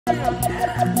Yeah,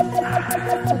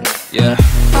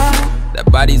 that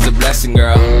body's a blessing,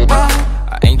 girl.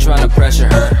 I ain't trying to pressure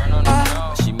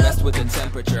her. She messed with the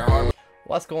temperature.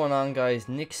 What's going on, guys?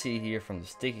 Nick C here from the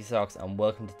Sticky Socks, and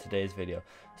welcome to today's video.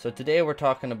 So today we're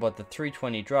talking about the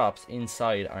 320 drops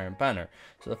inside Iron Banner.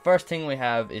 So the first thing we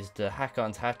have is the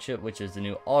Hakon's Hatchet, which is the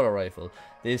new auto rifle.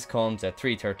 This comes at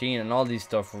 313, and all these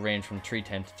stuff range from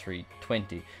 310 to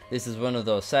 320. This is one of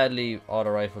those, sadly, auto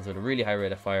rifles with a really high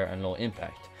rate of fire and low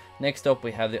impact. Next up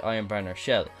we have the Iron Banner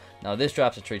Shell. Now this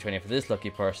drops at 320 for this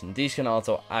lucky person. These can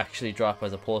also actually drop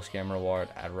as a post-game reward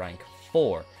at rank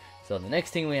 4. So the next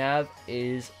thing we have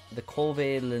is the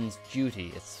Covalence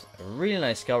Duty. It's a really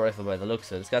nice scout rifle by the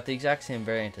looks of it. It's got the exact same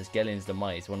variant as Gelling's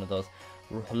Demise, one of those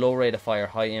low rate of fire,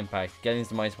 high impact. Gelling's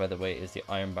Demise, by the way, is the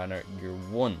Iron Banner Year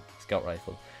 1 scout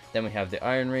rifle. Then we have the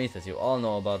Iron Wraith, as you all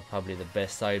know about, probably the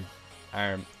best side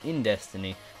arm in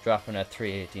Destiny, dropping at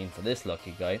 318 for this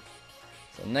lucky guy.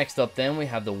 So next up then we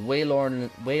have the Waylorn's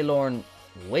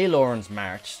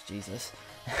March, Jesus.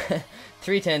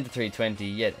 310 to 320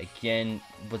 yet again,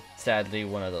 but sadly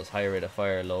one of those high rate of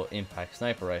fire, low impact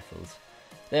sniper rifles.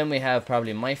 Then we have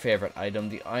probably my favorite item,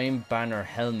 the Iron Banner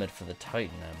helmet for the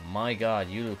Titan. And my god,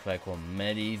 you look like one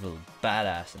medieval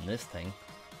badass in this thing.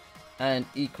 And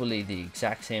equally the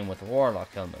exact same with the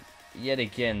Warlock helmet. Yet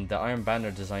again, the Iron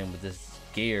Banner design with this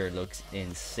gear looks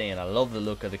insane. I love the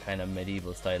look of the kind of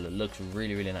medieval style. It looks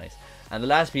really, really nice. And the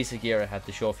last piece of gear I have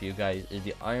to show for you guys is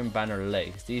the Iron Banner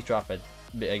legs. These drop at,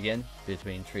 again,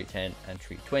 between 310 and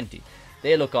 320.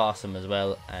 They look awesome as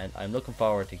well, and I'm looking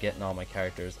forward to getting all my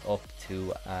characters up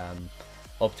to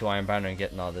Iron Banner and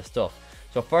getting all this stuff.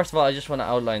 So first of all, I just want to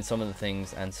outline some of the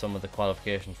things and some of the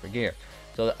qualifications for gear.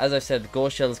 So as I said, the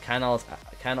Ghost Shells can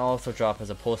also drop as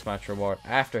a post-match reward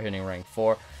after hitting rank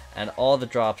 4, and all the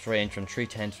drops range from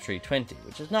 310 to 320,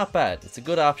 which is not bad. It's a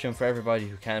good option for everybody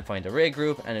who can't find a raid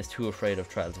group and is too afraid of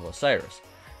Trials of Osiris.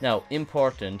 Now,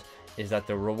 important is that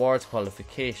the rewards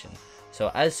qualification.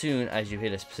 So as soon as you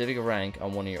hit a specific rank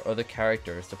on one of your other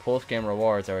characters, the post-game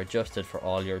rewards are adjusted for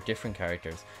all your different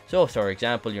characters. So for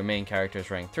example, your main character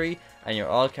is rank 3 and your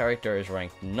alt character is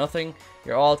ranked nothing.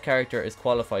 Your alt character is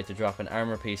qualified to drop an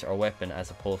armor piece or weapon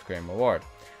as a post-game reward.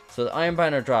 So the Iron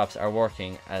Banner drops are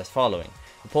working as following.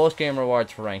 The post-game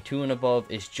rewards for rank 2 and above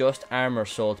is just armor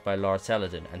sold by Lord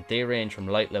Saladin, and they range from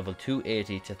light level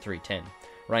 280 to 310.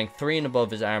 Rank 3 and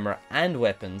above is armor and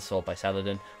weapons sold by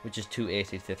Saladin, which is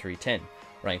 280 to 310.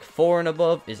 Rank 4 and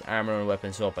above is armor and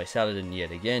weapons sold by Saladin,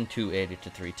 yet again 280 to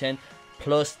 310,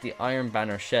 plus the Iron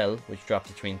Banner Shell, which drops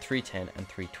between 310 and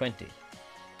 320.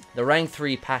 The rank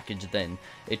 3 package then,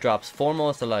 it drops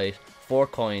Foremost Elite, 4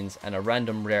 coins and a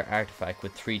random rare artifact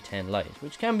with 310 light,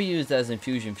 which can be used as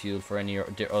infusion fuel for any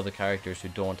other characters who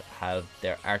don't have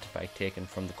their artifact taken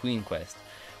from the Queen quest.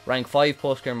 Rank 5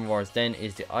 post-game rewards then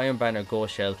is the Iron Banner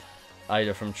Ghost Shell,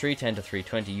 either from 310 to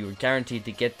 320. You are guaranteed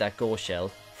to get that Ghost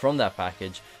Shell from that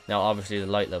package. Now obviously the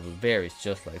light level varies,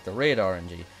 just like the raid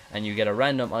RNG, and you get a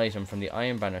random item from the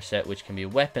Iron Banner set, which can be a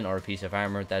weapon or a piece of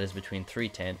armor that is between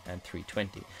 310 and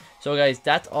 320. So guys,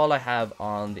 that's all I have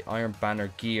on the Iron Banner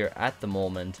gear at the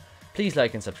moment. Please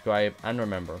like and subscribe, and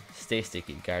remember, stay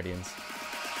sticky, Guardians.